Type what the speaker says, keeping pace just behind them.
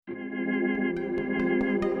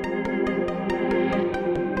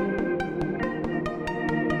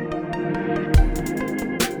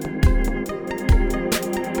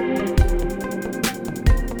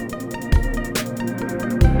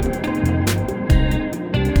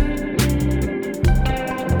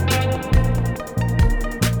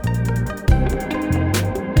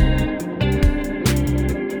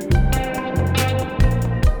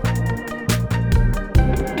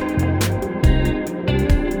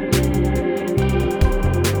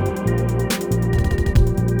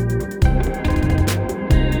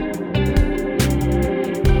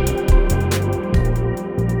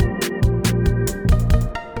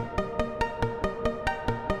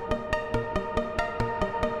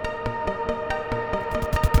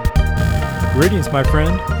Greetings, my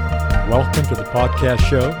friend. Welcome to the podcast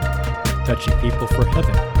show, Touching People for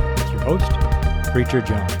Heaven, with your host, Preacher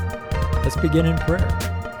John. Let's begin in prayer.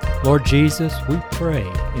 Lord Jesus, we pray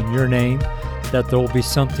in your name that there will be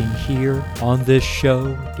something here on this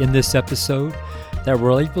show, in this episode, that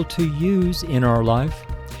we're able to use in our life,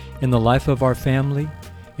 in the life of our family,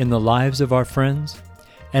 in the lives of our friends,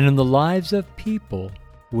 and in the lives of people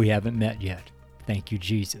we haven't met yet. Thank you,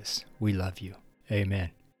 Jesus. We love you.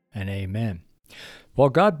 Amen and amen. Well,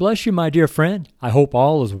 God bless you, my dear friend. I hope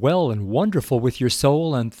all is well and wonderful with your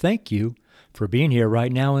soul, and thank you for being here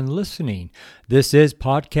right now and listening. This is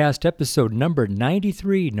podcast episode number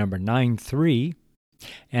 93, number 93,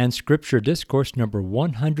 and Scripture Discourse number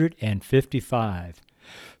 155.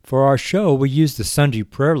 For our show, we use the Sunday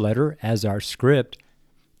prayer letter as our script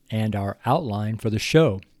and our outline for the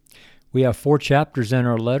show. We have 4 chapters in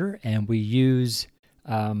our letter, and we use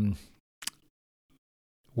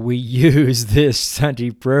this Sunday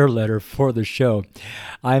prayer letter for the show.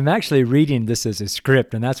 I'm actually reading this as a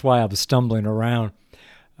script, and that's why I was stumbling around.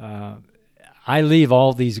 I leave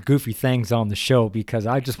all these goofy things on the show because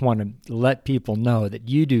I just want to let people know that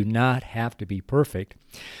you do not have to be perfect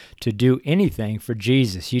to do anything for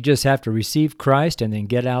Jesus. You just have to receive Christ and then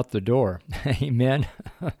get out the door. Amen.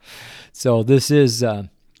 So this is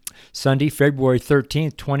Sunday, February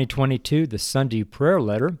 13th, 2022, the Sunday prayer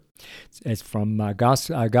letter. It's from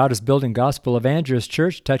God is Building Gospel Evangelist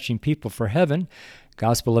Church, Touching People for Heaven.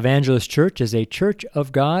 Gospel Evangelist Church is a church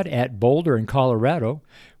of God at Boulder in Colorado,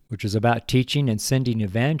 which is about teaching and sending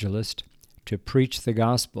evangelists to preach the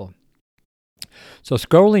gospel. So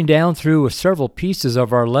scrolling down through several pieces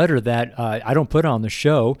of our letter that I don't put on the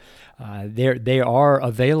show, they are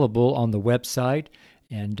available on the website,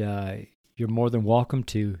 and you're more than welcome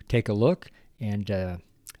to take a look and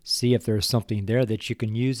see if there's something there that you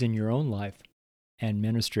can use in your own life and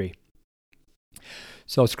ministry.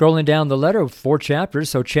 So scrolling down the letter, 4 chapters.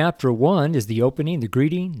 So chapter 1 is the opening, the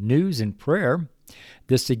greeting, news, and prayer.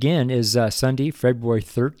 This again is Sunday, February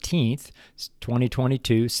 13th,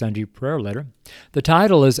 2022, Sunday prayer letter. The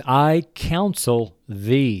title is I Counsel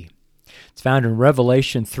Thee. It's found in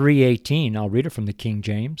Revelation 3:18. I'll read it from the King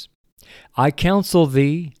James. I counsel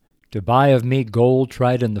thee to buy of me gold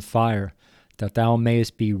tried in the fire, that thou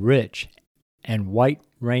mayest be rich, and white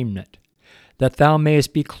raiment, that thou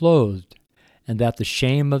mayest be clothed, and that the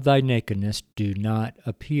shame of thy nakedness do not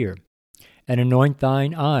appear. And anoint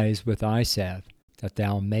thine eyes with eye salve, that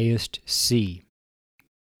thou mayest see.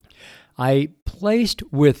 I placed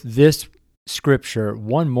with this scripture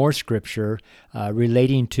one more scripture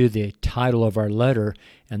relating to the title of our letter,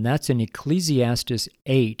 and that's in Ecclesiastes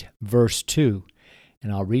 8, verse 2.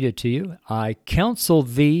 And I'll read it to you. I counsel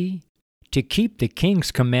thee to keep the king's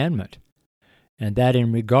commandment, and that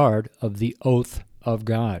in regard of the oath of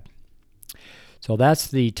God. So that's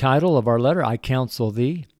the title of our letter, I Counsel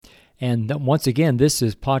Thee. And once again, this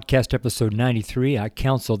is podcast episode 93. I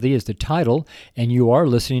Counsel Thee is the title, and you are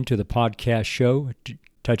listening to the podcast show,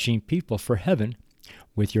 Touching People for Heaven,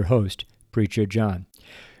 with your host, Preacher John.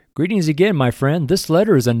 Greetings again, my friend. This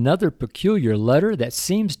letter is another peculiar letter that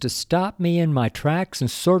seems to stop me in my tracks and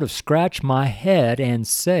sort of scratch my head and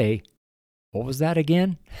say, what was that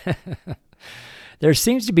again? There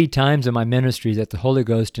seems to be times in my ministry that the Holy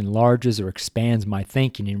Ghost enlarges or expands my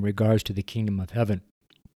thinking in regards to the kingdom of heaven.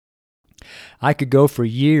 I could go for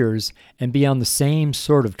years and be on the same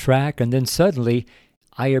sort of track, and then suddenly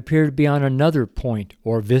I appear to be on another point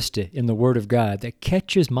or vista in the Word of God that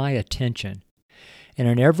catches my attention. And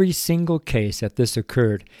in every single case that this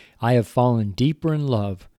occurred, I have fallen deeper in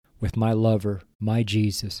love with my lover, my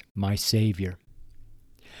Jesus, my Savior.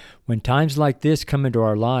 When times like this come into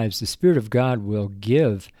our lives, the Spirit of God will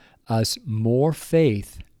give us more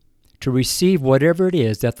faith to receive whatever it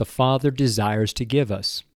is that the Father desires to give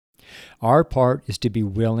us. Our part is to be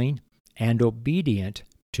willing and obedient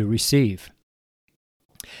to receive.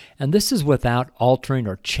 And this is without altering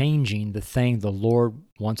or changing the thing the Lord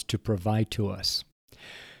wants to provide to us.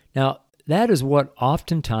 Now, that is what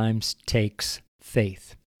oftentimes takes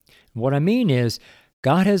faith. What I mean is,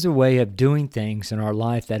 God has a way of doing things in our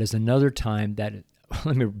life that is another time that,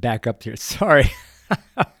 let me back up here, sorry.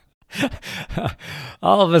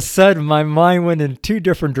 All of a sudden, my mind went in 2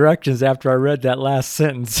 different directions after I read that last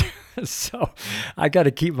sentence. So I got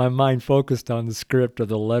to keep my mind focused on the script of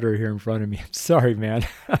the letter here in front of me. I'm sorry, man.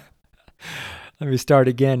 Let me start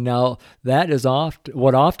again. Now, that is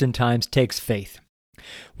what oftentimes takes faith.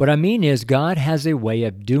 What I mean is God has a way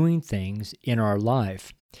of doing things in our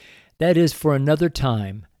life that is for another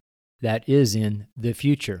time that is in the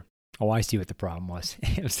future. Oh, I see what the problem was.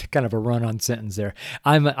 It was kind of a run-on sentence there.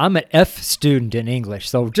 I'm an F student in English,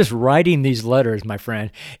 so just writing these letters, my friend,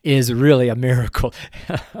 is really a miracle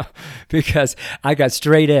because I got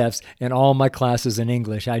straight Fs in all my classes in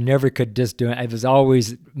English. I never could just do it. It was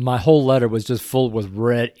always, my whole letter was just full with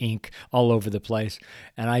red ink all over the place,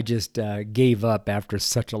 and I just gave up after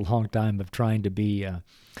such a long time of trying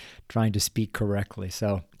to speak correctly.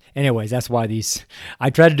 So anyways, that's why I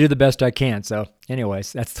try to do the best I can. So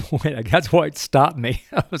anyways, that's why it stopped me.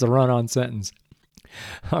 That was a run-on sentence.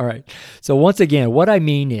 All right. So once again, what I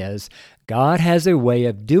mean is God has a way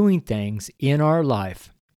of doing things in our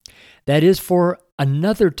life that is for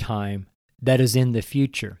another time that is in the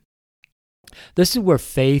future. This is where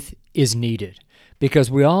faith is needed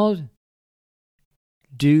because we all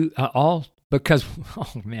because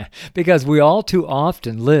we all too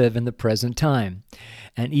often live in the present time,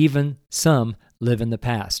 and even some live in the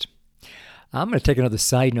past. I'm going to take another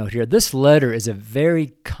side note here. This letter is a very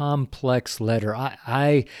complex letter.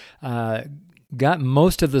 I got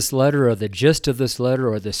most of this letter, or the gist of this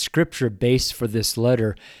letter, or the scripture base for this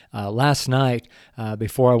letter last night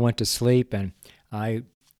before I went to sleep, and I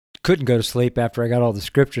couldn't go to sleep after I got all the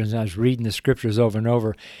scriptures, and I was reading the scriptures over and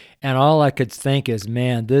over, and all I could think is,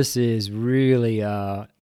 man, this is really a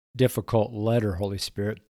difficult letter, Holy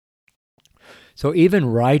Spirit. So even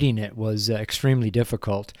writing it was extremely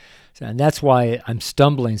difficult, and that's why I'm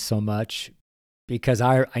stumbling so much, because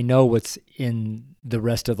I know what's in the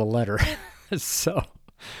rest of the letter. So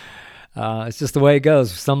it's just the way it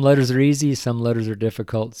goes. Some letters are easy, some letters are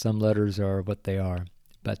difficult, some letters are what they are.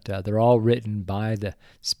 But they're all written by the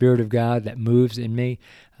Spirit of God that moves in me.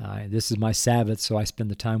 This is my Sabbath, so I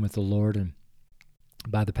spend the time with the Lord and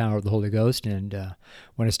by the power of the Holy Ghost. And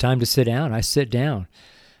when it's time to sit down, I sit down.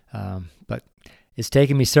 But it's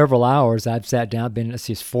taken me several hours. I've sat down. It's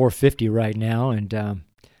 4:50 right now, and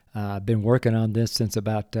I've been working on this since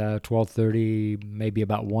about 12:30, maybe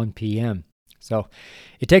about 1 p.m. So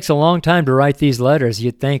it takes a long time to write these letters.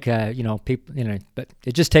 You'd think, people, but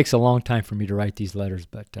it just takes a long time for me to write these letters.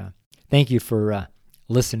 But thank you for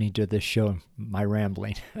listening to this show, my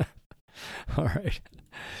rambling. All right.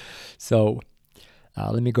 So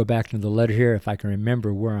let me go back to the letter here if I can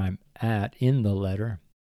remember where I'm at in the letter.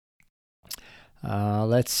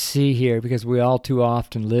 Let's see here, because we all too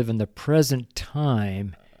often live in the present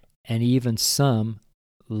time, and even some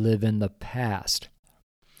live in the past.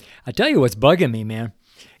 I tell you what's bugging me, man,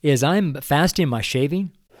 is I'm fasting my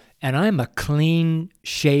shaving, and I'm a clean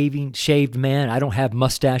shaved man. I don't have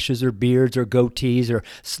mustaches or beards or goatees or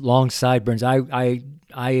long sideburns. I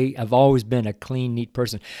have always been a clean, neat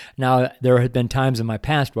person. Now, there have been times in my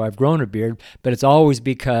past where I've grown a beard, but it's always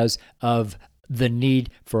because of the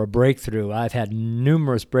need for a breakthrough. I've had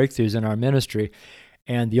numerous breakthroughs in our ministry,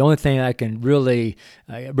 and the only thing I can really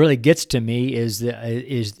gets to me is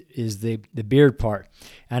the beard part.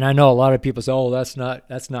 And I know a lot of people say, "Oh, that's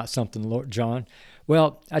not something, Lord John."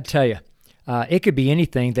 Well, I tell you, it could be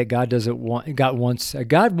anything that God doesn't want. God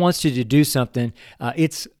wants you to do something.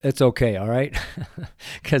 It's okay, all right,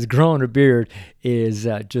 because growing a beard is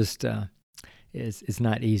it's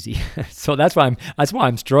not easy. So that's why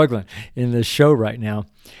I'm struggling in this show right now,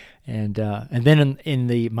 and then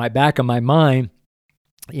in my back of my mind.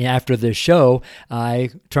 After this show,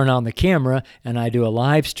 I turn on the camera and I do a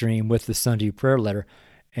live stream with the Sunday prayer letter,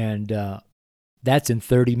 and that's in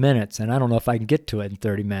 30 minutes, and I don't know if I can get to it in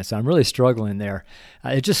 30 minutes. So I'm really struggling there.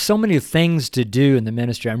 It's just so many things to do in the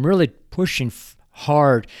ministry. I'm really pushing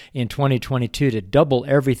hard in 2022 to double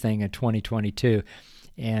everything in 2022,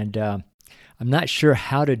 and I'm not sure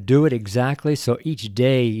how to do it exactly. So each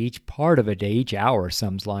day, each part of a day, each hour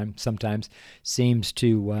sometimes seems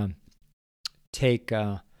to take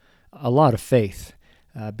a lot of faith,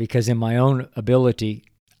 because in my own ability,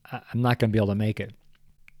 I'm not going to be able to make it.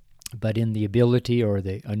 But in the ability or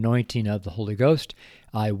the anointing of the Holy Ghost,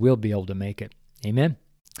 I will be able to make it. Amen?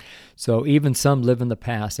 So even some live in the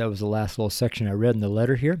past. That was the last little section I read in the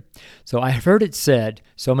letter here. So I have heard it said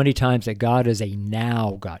so many times that God is a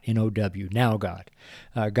now God, N-O-W, now God.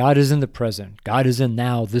 God is in the present. God is in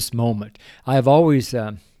now, this moment. I have always,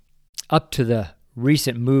 up to the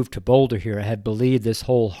recent move to Boulder here, I had believed this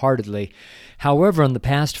wholeheartedly. However, in the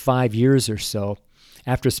past 5 years or so,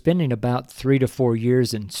 after spending about 3 to 4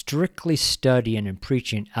 years in strictly studying and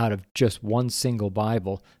preaching out of just one single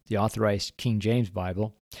Bible, the Authorized King James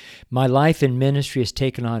Bible, my life in ministry has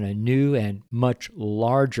taken on a new and much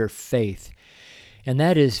larger faith, and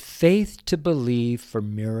that is faith to believe for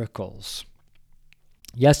miracles.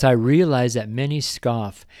 Yes, I realize that many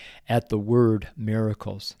scoff at the word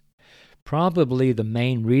miracles, Probably the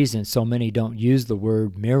main reason so many don't use the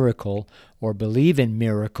word miracle or believe in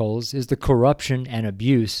miracles is the corruption and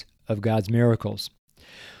abuse of God's miracles.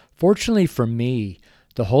 Fortunately for me,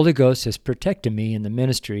 the Holy Ghost has protected me in the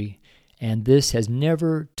ministry, and this has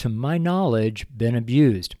never, to my knowledge, been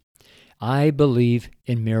abused. I believe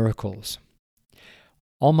in miracles.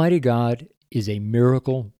 Almighty God is a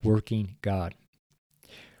miracle-working God.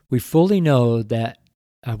 We fully know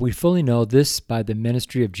this by the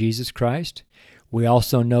ministry of Jesus Christ. We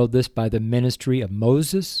also know this by the ministry of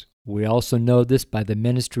Moses. We also know this by the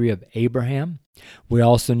ministry of Abraham. We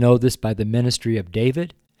also know this by the ministry of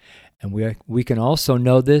David. And we can also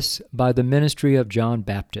know this by the ministry of John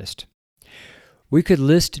Baptist. We could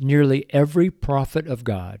list nearly every prophet of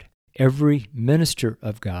God, every minister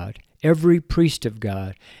of God, every priest of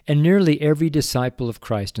God, and nearly every disciple of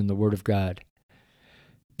Christ in the Word of God.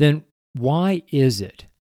 Then why is it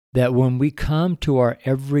that when we come to our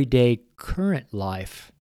everyday current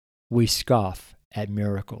life, we scoff at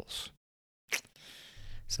miracles?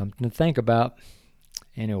 Something to think about.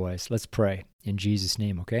 Anyways, let's pray in Jesus'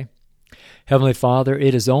 name, okay? Heavenly Father,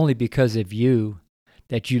 it is only because of you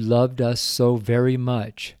that you loved us so very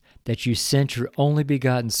much that you sent your only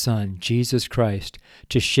begotten Son, Jesus Christ,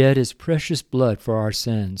 to shed his precious blood for our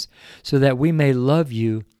sins, so that we may love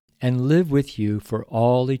you and live with you for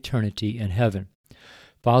all eternity in heaven.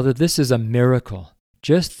 Father, this is a miracle.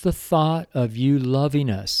 Just the thought of you loving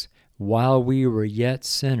us while we were yet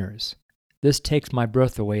sinners. This takes my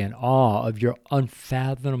breath away in awe of your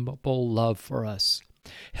unfathomable love for us.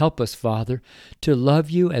 Help us, Father, to love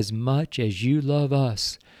you as much as you love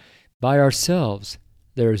us. By ourselves,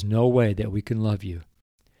 there is no way that we can love you.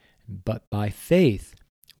 But by faith,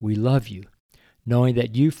 we love you, knowing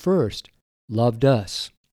that you first loved us.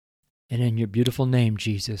 And in your beautiful name,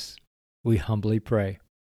 Jesus, we humbly pray.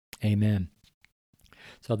 Amen.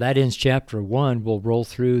 So that ends chapter 1. We'll roll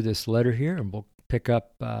through this letter here, and we'll pick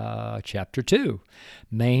up chapter 2.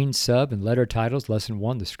 Main, sub, and letter titles. Lesson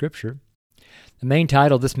 1, the Scripture.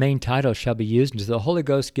 This main title shall be used until the Holy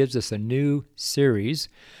Ghost gives us a new series.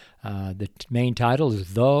 The main title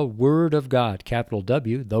is The Word of God, capital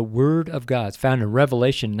W, The Word of God. It's found in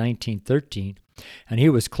Revelation 19:13. And he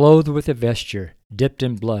was clothed with a vesture dipped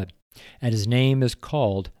in blood, and his name is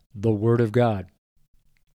called The Word of God.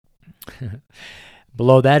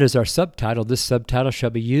 Below that is our subtitle. This subtitle shall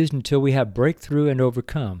be used until we have breakthrough and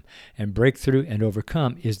overcome. And breakthrough and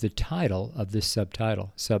overcome is the title of this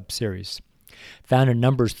sub-series. Found in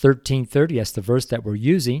Numbers 13:30, that's the verse that we're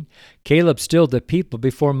using. Caleb stilled the people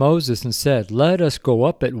before Moses and said, "Let us go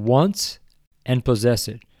up at once and possess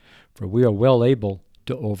it, for we are well able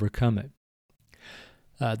to overcome it."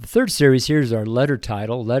 The third series here is our letter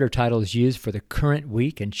title. Letter title is used for the current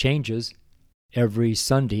week and changes every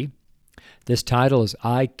Sunday. This title is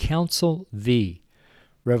I Counsel Thee,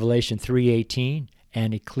 Revelation 3:18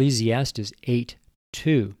 and Ecclesiastes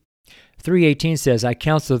 8:2. 3:18 says, I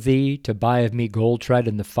counsel thee to buy of me gold tried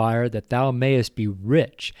in the fire, that thou mayest be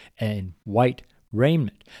rich, and white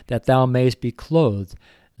raiment, that thou mayest be clothed,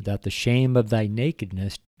 that the shame of thy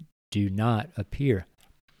nakedness do not appear.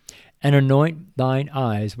 And anoint thine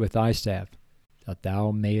eyes with eye salve, that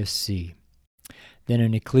thou mayest see. Then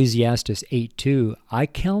in Ecclesiastes 8:2, I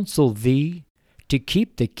counsel thee to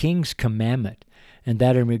keep the king's commandment, and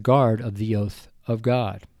that in regard of the oath of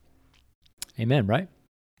God. Amen, right?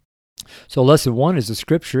 So lesson 1 is the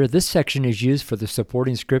Scripture. This section is used for the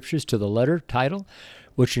supporting scriptures to the letter title,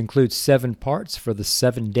 which includes 7 parts for the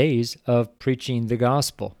 7 days of preaching the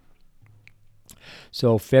gospel.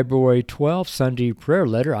 So February 12th, Sunday prayer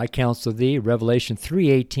letter, I counsel thee, Revelation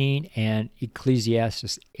 3:18 and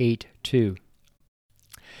Ecclesiastes 8:2.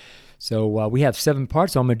 So we have 7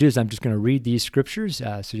 parts. All I'm going to do is I'm just going to read these scriptures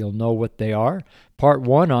so you'll know what they are. Part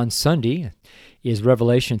 1 on Sunday is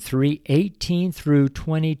Revelation 3:18 through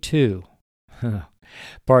 22.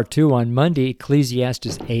 Part 2 on Monday,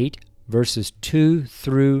 Ecclesiastes 8, verses 2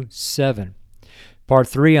 through 7. Part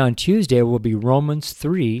 3 on Tuesday will be Romans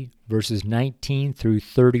 3, verses 19 through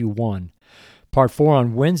 31. Part 4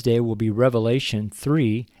 on Wednesday will be Revelation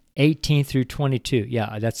 3, 18 through 22.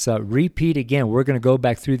 Yeah, that's a repeat again. We're going to go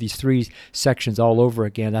back through these 3 sections all over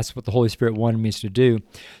again. That's what the Holy Spirit wanted me to do.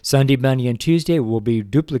 Sunday, Monday, and Tuesday will be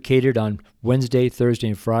duplicated on Wednesday, Thursday,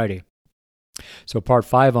 and Friday. So part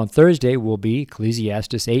 5 on Thursday will be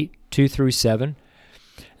Ecclesiastes 8, 2 through 7.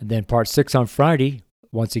 And then part 6 on Friday,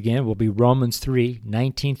 once again, will be Romans 3,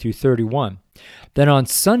 19 through 31. Then on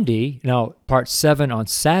Sunday, part 7 on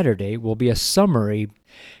Saturday will be a summary,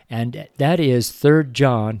 and that is 3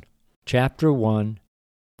 John chapter 1,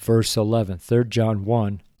 verse 11. 3 John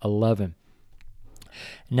 1, 11.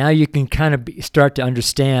 Now you can kind of start to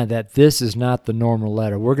understand that this is not the normal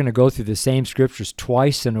letter. We're going to go through the same scriptures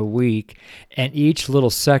twice in a week, and each little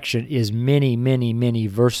section is many, many, many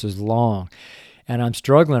verses long. And I'm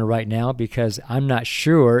struggling right now because I'm not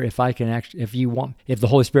sure if I can actually, if the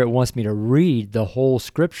Holy Spirit wants me to read the whole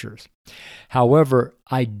scriptures. However,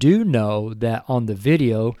 I do know that on the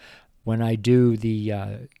video, when I do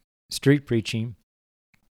the street preaching,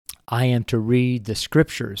 I am to read the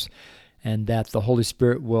scriptures, and that the Holy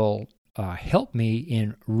Spirit will help me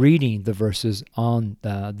in reading the verses on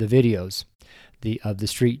the videos of the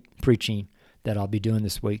street preaching that I'll be doing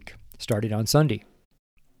this week, starting on Sunday.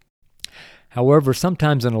 However,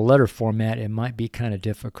 sometimes in a letter format, it might be kind of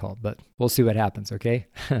difficult, but we'll see what happens, okay?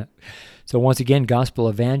 So once again, Gospel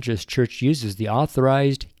Evangelist Church uses the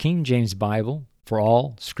Authorized King James Bible for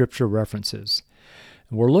all scripture references.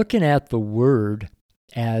 We're looking at the word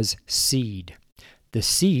as seed. The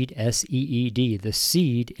seed, S-E-E-D, the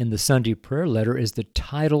seed in the Sunday prayer letter is the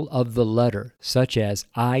title of the letter, such as,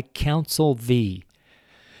 I counsel thee.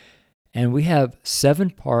 And we have 7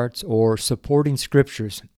 parts or supporting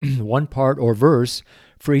scriptures, 1 part or verse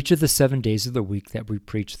for each of the 7 days of the week that we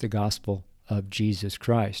preach the gospel of Jesus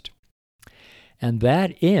Christ. And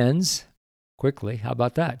that ends quickly. How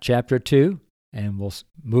about that? Chapter 2, and we'll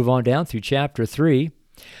move on down through chapter 3.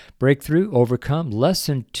 Breakthrough, overcome.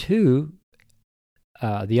 Lesson 2,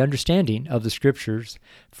 the understanding of the scriptures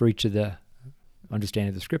for each of the understanding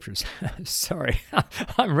of the scriptures. Sorry,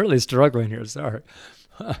 I'm really struggling here. Sorry.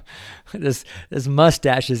 This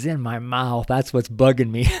mustache is in my mouth. That's what's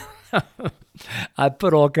bugging me. I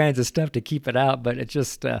put all kinds of stuff to keep it out, but it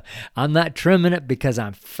just, I'm not trimming it because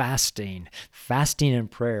I'm fasting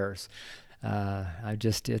and prayers. It's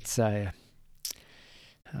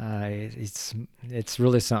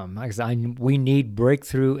really something. We need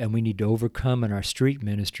breakthrough, and we need to overcome in our street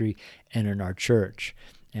ministry and in our church.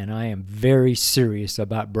 And I am very serious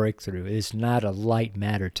about breakthrough. It's not a light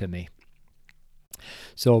matter to me.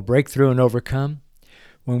 So breakthrough and overcome.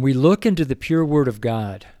 When we look into the pure Word of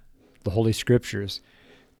God, the Holy Scriptures,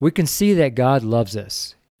 we can see that God loves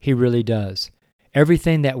us. He really does.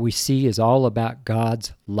 Everything that we see is all about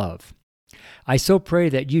God's love. I so pray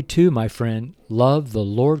that you too, my friend, love the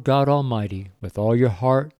Lord God Almighty with all your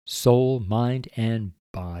heart, soul, mind, and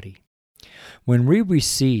body. When we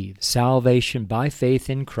receive salvation by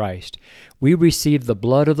faith in Christ, we receive the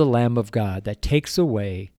blood of the Lamb of God that takes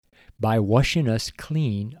away by washing us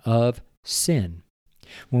clean of sin.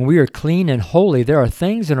 When we are clean and holy, there are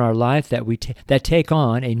things in our life that that take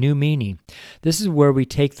on a new meaning. This is where we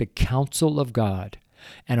take the counsel of God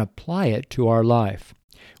and apply it to our life.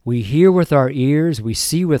 We hear with our ears, we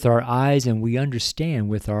see with our eyes, and we understand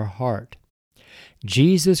with our heart.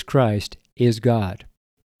 Jesus Christ is God.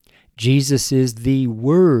 Jesus is the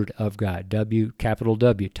Word of God, W, capital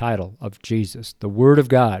W, title of Jesus, the Word of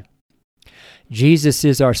God. Jesus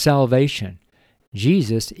is our salvation.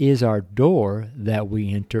 Jesus is our door that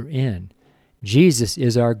we enter in. Jesus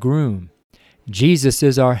is our groom. Jesus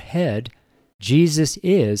is our head. Jesus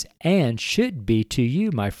is and should be to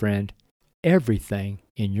you, my friend, everything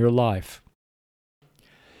in your life.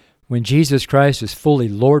 When Jesus Christ is fully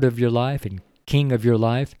Lord of your life and King of your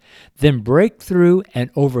life, then breakthrough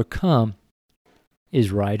and overcome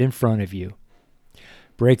is right in front of you.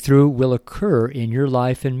 Breakthrough will occur in your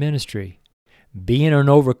life and ministry. Being an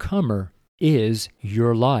overcomer is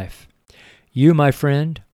your life. You, my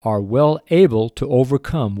friend, are well able to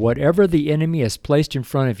overcome whatever the enemy has placed in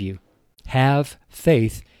front of you. Have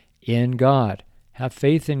faith in God. Have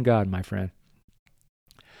faith in God, my friend.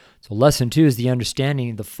 So lesson 2 is the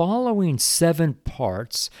understanding. The following 7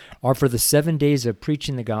 parts are for the 7 days of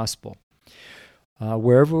preaching the gospel,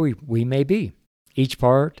 wherever we may be. Each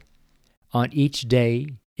part on each day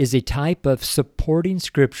is a type of supporting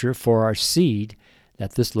scripture for our seed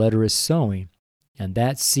that this letter is sowing, and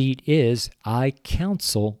that seed is, I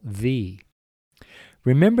counsel thee.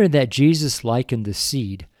 Remember that Jesus likened the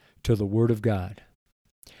seed to the Word of God.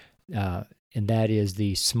 And that is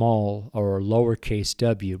the small or lowercase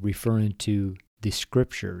w, referring to the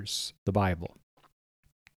scriptures, the Bible.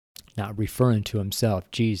 Not referring to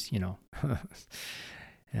himself. Geez,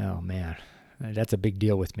 oh man, that's a big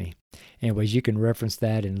deal with me. Anyways, you can reference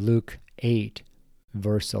that in Luke 8,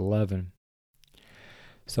 verse 11.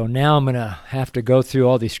 So now I'm going to have to go through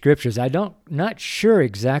all these scriptures. Not sure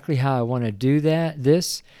exactly how I want to do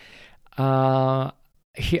this. Here's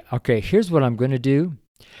what I'm going to do.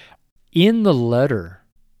 In the letter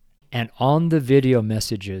and on the video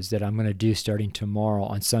messages that I'm going to do starting tomorrow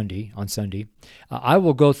on Sunday, I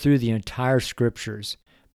will go through the entire scriptures.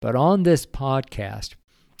 But on this podcast,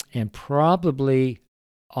 and probably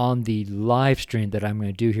on the live stream that I'm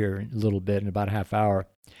going to do here in a little bit, in about a half hour,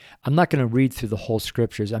 I'm not going to read through the whole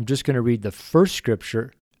scriptures. I'm just going to read the first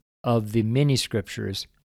scripture of the many scriptures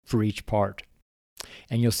for each part.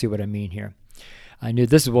 And you'll see what I mean here. I knew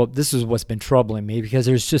this is what's been troubling me, because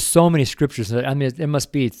there's just so many scriptures. I mean, it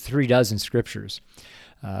must be 36 scriptures.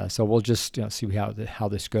 So we'll just see how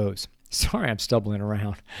this goes. Sorry, I'm stumbling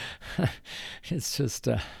around. It's just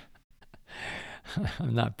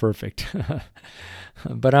I'm not perfect,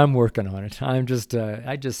 but I'm working on it.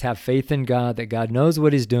 I just have faith in God that God knows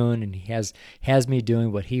what He's doing, and He has me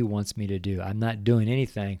doing what He wants me to do. I'm not doing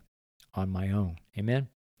anything on my own. Amen.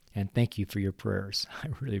 And thank you for your prayers. I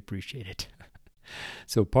really appreciate it.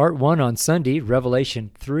 So part 1 on Sunday,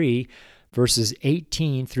 Revelation 3, verses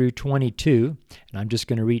 18 through 22, and I'm just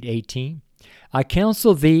going to read 18. I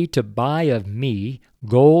counsel thee to buy of me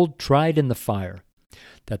gold tried in the fire,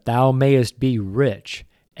 that thou mayest be rich,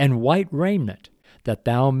 and white raiment, that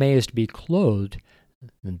thou mayest be clothed,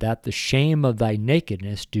 and that the shame of thy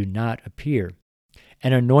nakedness do not appear.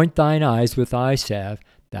 And anoint thine eyes with eye salve,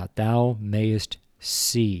 that thou mayest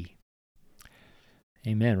see.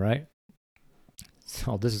 Amen, right?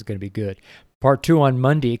 So this is going to be good. Part 2 on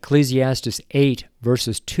Monday, Ecclesiastes 8,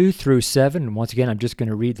 verses 2 through 7. And once again, I'm just going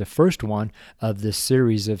to read the first one of this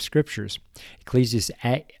series of scriptures.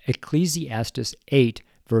 Ecclesiastes 8,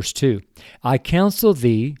 verse 2. I counsel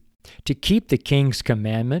thee to keep the king's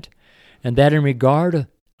commandment, and that in regard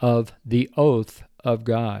of the oath of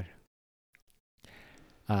God.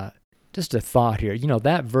 Just a thought here.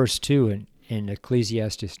 That verse 2 in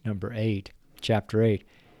Ecclesiastes chapter 8,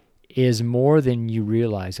 is more than you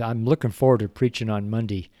realize. I'm looking forward to preaching on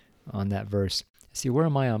Monday on that verse. See, where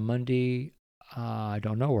am I on Monday? I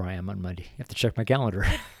don't know where I am on Monday. I have to check my calendar.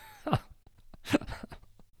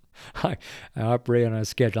 I operate on a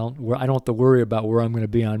schedule. I don't have to worry about where I'm going to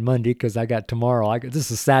be on Monday, because I got tomorrow. This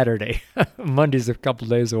is Saturday. Monday's a couple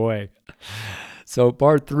days away. So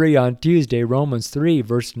part 3 on Tuesday, Romans 3,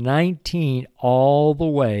 verse 19, all the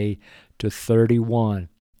way to 31.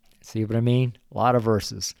 See what I mean? A lot of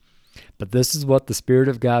verses. But this is what the Spirit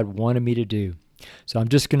of God wanted me to do. So I'm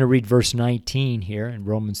just going to read verse 19 here in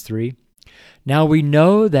Romans 3. Now we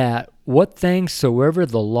know that what things soever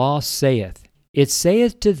the law saith, it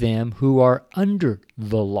saith to them who are under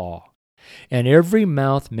the law, and every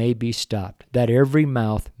mouth may be stopped, that every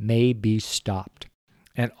mouth may be stopped,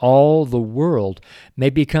 and all the world may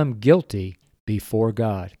become guilty before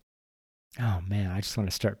God. Oh man, I just want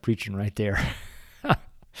to start preaching right there.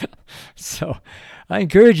 So I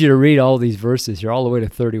encourage you to read all these verses here all the way to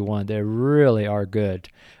 31. They really are good,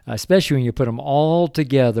 especially when you put them all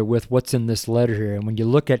together with what's in this letter here. And when you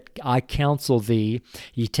look at I counsel thee,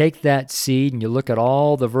 you take that seed and you look at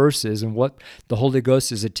all the verses and what the Holy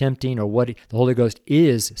Ghost is attempting, or what the Holy Ghost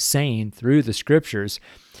is saying through the scriptures,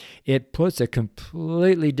 it puts a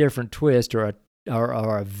completely different twist, or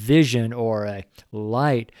a vision, or a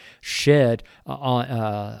light shed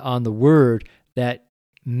on the word that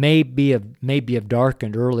may be have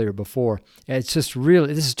darkened earlier before. It's just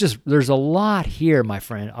really, there's a lot here, my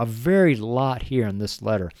friend, a very lot here in this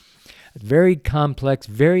letter. Very complex,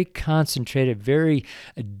 very concentrated, very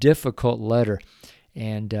difficult letter.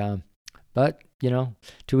 And, but,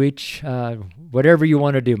 to each, whatever you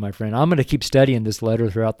want to do, my friend. I'm going to keep studying this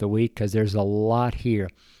letter throughout the week, because there's a lot here.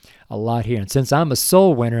 And since I'm a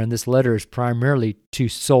soul winner, and this letter is primarily to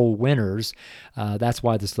soul winners, that's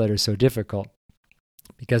why this letter is so difficult.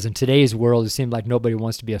 Because in today's world, it seems like nobody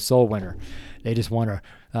wants to be a soul winner. They just want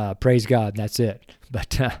to praise God, and that's it.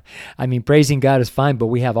 But, praising God is fine, but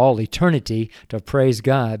we have all eternity to praise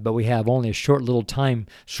God, but we have only a short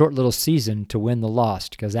little season to win the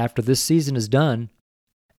lost. Because after this season is done,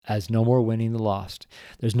 there's no more winning the lost.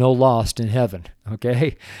 There's no lost in heaven,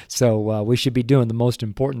 okay? So we should be doing the most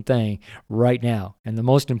important thing right now. And the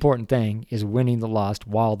most important thing is winning the lost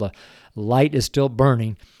while the light is still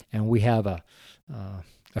burning, and we have a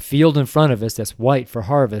field in front of us that's white for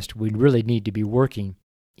harvest. We really need to be working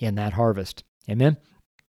in that harvest. Amen?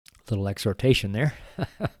 Little exhortation there.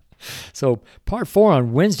 So part 4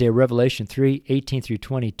 on Wednesday, Revelation 3, 18 through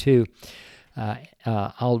 22.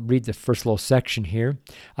 I'll read the first little section here.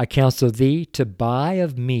 I counsel thee to buy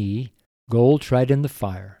of me gold tried in the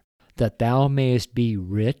fire, that thou mayest be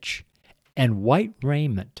rich, and white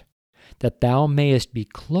raiment, that thou mayest be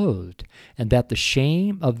clothed, and that the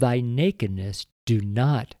shame of thy nakedness do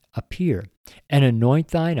not appear, and anoint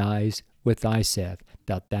thine eyes with thy salve,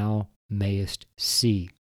 that thou mayest see.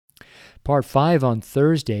 Part 5 on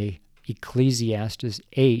Thursday, Ecclesiastes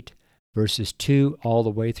 8, verses 2 all the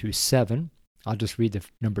way through 7. I'll just read the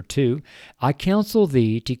number 2. I counsel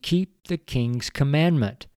thee to keep the king's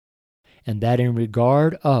commandment, and that in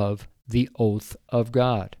regard of the oath of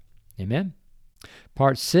God. Amen.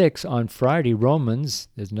 Part 6 on Friday, Romans,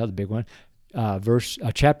 there's another big one,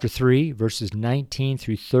 chapter 3, verses 19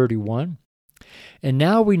 through 31. And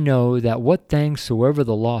now we know that what things soever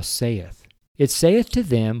the law saith, it saith to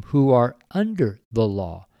them who are under the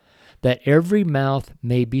law, that every mouth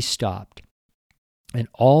may be stopped, and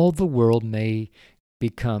all the world may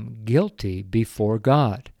become guilty before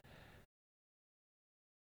God.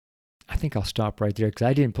 I think I'll stop right there because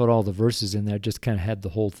I didn't put all the verses in there. I just kind of had the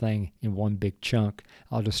whole thing in one big chunk.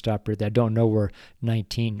 I'll just stop right there. I don't know where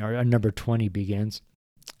 19 or number 20 begins.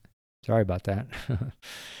 Sorry about that.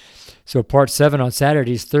 So part 7 on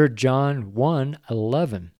Saturday is 3 John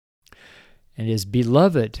 1:11. And it is,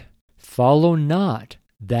 Beloved, follow not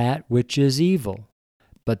that which is evil,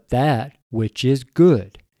 but that which is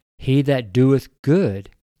good. He that doeth good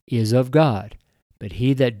is of God, but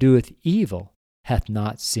he that doeth evil hath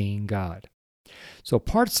not seen God. So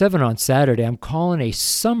part 7 on Saturday, I'm calling a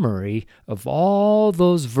summary of all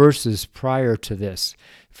those verses prior to this,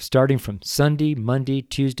 starting from Sunday, Monday,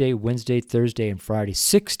 Tuesday, Wednesday, Thursday, and Friday.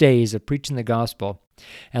 6 days of preaching the gospel.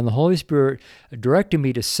 And the Holy Spirit directed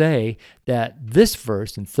me to say that this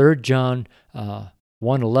verse in 3 John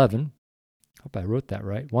 1:11, hope I wrote that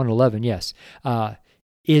right, 1:11, yes,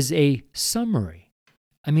 is a summary.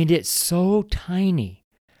 I mean, it's so tiny.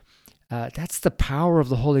 That's the power of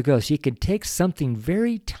the Holy Ghost. He can take something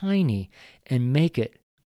very tiny and make it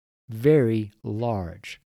very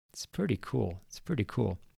large. It's pretty cool. It's pretty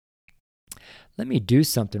cool. Let me do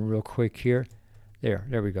something real quick here.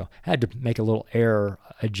 There we go. I had to make a little error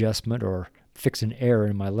adjustment or fix an error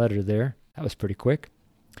in my letter there. That was pretty quick.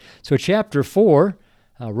 So chapter 4,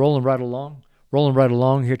 rolling right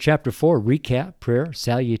along here. Chapter 4, recap, prayer,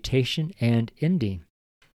 salutation, and ending.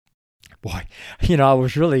 Boy, I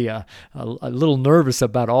was really a little nervous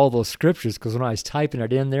about all those scriptures because when I was typing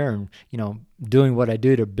it in there and, doing what I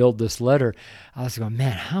do to build this letter, I was going,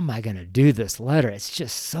 man, how am I going to do this letter? It's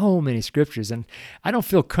just so many scriptures, and I don't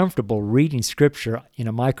feel comfortable reading scripture in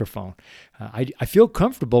a microphone. I feel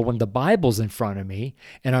comfortable when the Bible's in front of me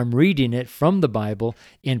and I'm reading it from the Bible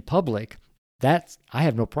in public. I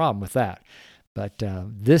have no problem with that. But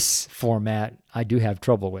this format, I do have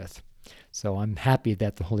trouble with. So I'm happy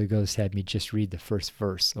that the Holy Ghost had me just read the first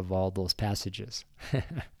verse of all those passages.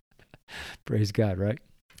 Praise God, right?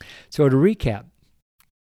 So to recap,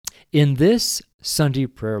 in this Sunday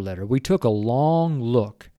prayer letter, we took a long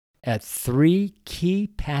look at 3 key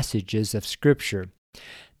passages of Scripture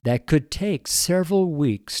that could take several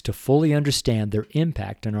weeks to fully understand their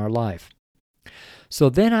impact in our life. So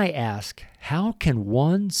then I ask, how can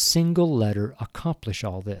one single letter accomplish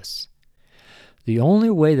all this? The only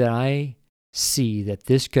way that I see that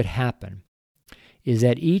this could happen is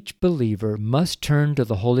that each believer must turn to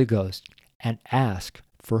the Holy Ghost and ask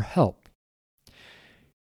for help.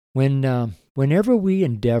 Whenever we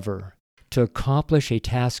endeavor to accomplish a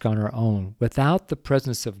task on our own without the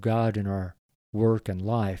presence of God in our work and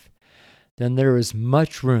life, then there is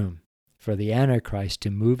much room for the Antichrist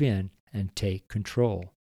to move in and take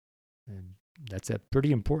control. And that's a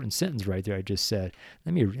pretty important sentence right there I just said.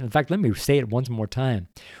 Let me say it once more time.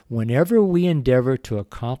 Whenever we endeavor to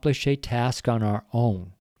accomplish a task on our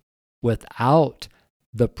own without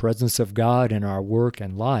the presence of God in our work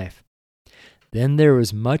and life, then there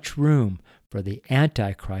is much room for the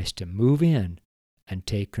Antichrist to move in and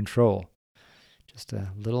take control. Just a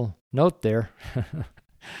little note there.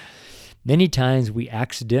 Many times we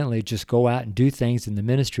accidentally just go out and do things in the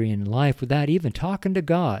ministry and in life without even talking to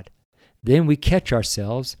God. Then we catch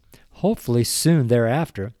ourselves, hopefully soon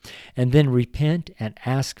thereafter, and then repent and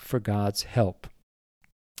ask for God's help.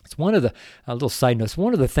 It's one of the, a little side note, it's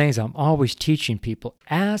one of the things I'm always teaching people.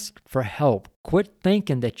 Ask for help. Quit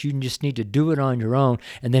thinking that you just need to do it on your own,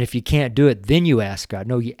 and then if you can't do it, then you ask God.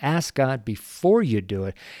 No, you ask God before you do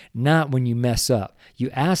it, not when you mess up.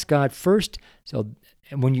 You ask God first, and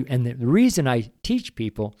the reason I teach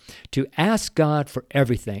people to ask God for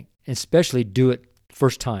everything, especially do it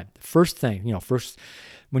first time. The first thing,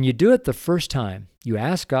 when you do it the first time, you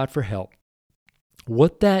ask God for help.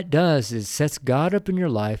 What that does is sets God up in your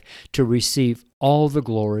life to receive all the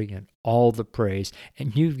glory and all the praise,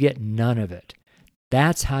 and you get none of it.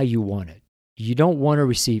 That's how you want it. You don't want to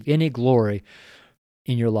receive any glory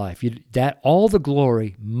in your life. All the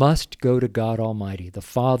glory must go to God Almighty, the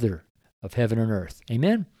Father of heaven and earth.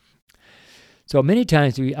 Amen? So many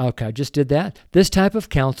times I just did that. This type of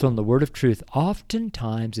counsel in the word of truth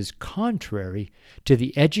oftentimes is contrary to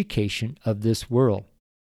the education of this world.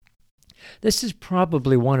 This is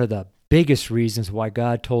probably one of the biggest reasons why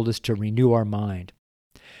God told us to renew our mind.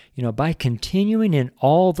 By continuing in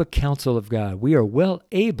all the counsel of God, we are well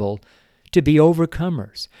able to be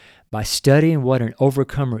overcomers. By studying what an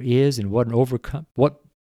overcomer is and what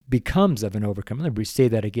becomes of an overcomer. Let me say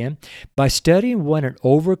that again. By studying what an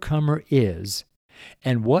overcomer is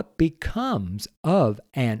and what becomes of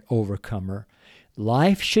an overcomer,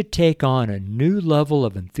 life should take on a new level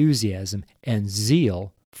of enthusiasm and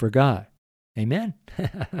zeal for God. Amen?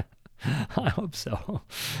 I hope so.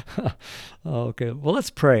 Okay, well, let's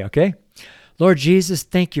pray, okay? Lord Jesus,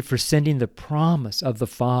 thank you for sending the promise of the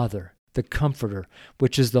Father, the Comforter,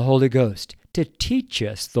 which is the Holy Ghost, to teach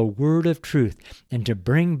us the word of truth and to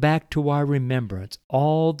bring back to our remembrance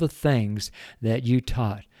all the things that you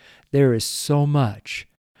taught. There is so much,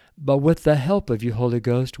 but with the help of you, Holy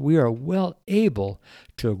Ghost, we are well able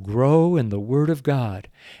to grow in the Word of God.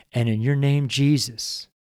 And in your name, Jesus,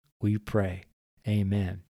 we pray.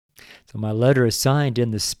 Amen. So my letter is signed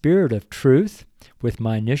in the Spirit of Truth with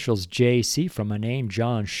my initials JC from my name,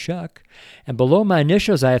 John Shuck. And below my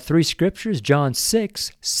initials, I have 3 scriptures, John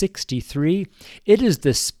 6:63. It is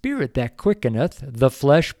the Spirit that quickeneth, the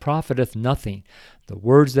flesh profiteth nothing. The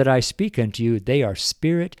words that I speak unto you, they are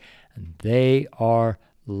spirit, and they are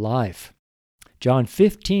life. John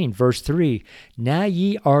 15, verse 3, Now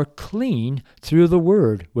ye are clean through the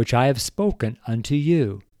word which I have spoken unto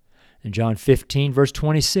you. And John 15, verse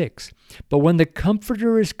 26, But when the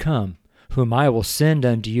Comforter is come, whom I will send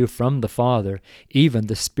unto you from the Father, even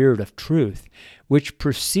the Spirit of truth, which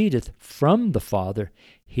proceedeth from the Father,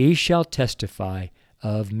 he shall testify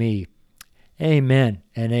of me. Amen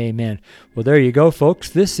and amen. Well, there you go,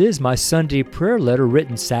 folks. This is my Sunday prayer letter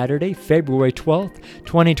written Saturday, February 12th,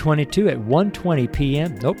 2022 at 1:20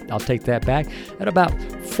 p.m. Nope, I'll take that back. At about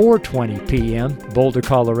 4:20 p.m., Boulder,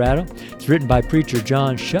 Colorado. It's written by Preacher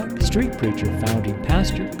John Shuck, street preacher, founding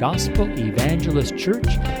pastor, Gospel Evangelist Church,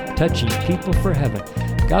 touching people for heaven.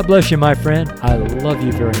 God bless you, my friend. I love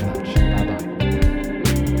you very much. Bye-bye.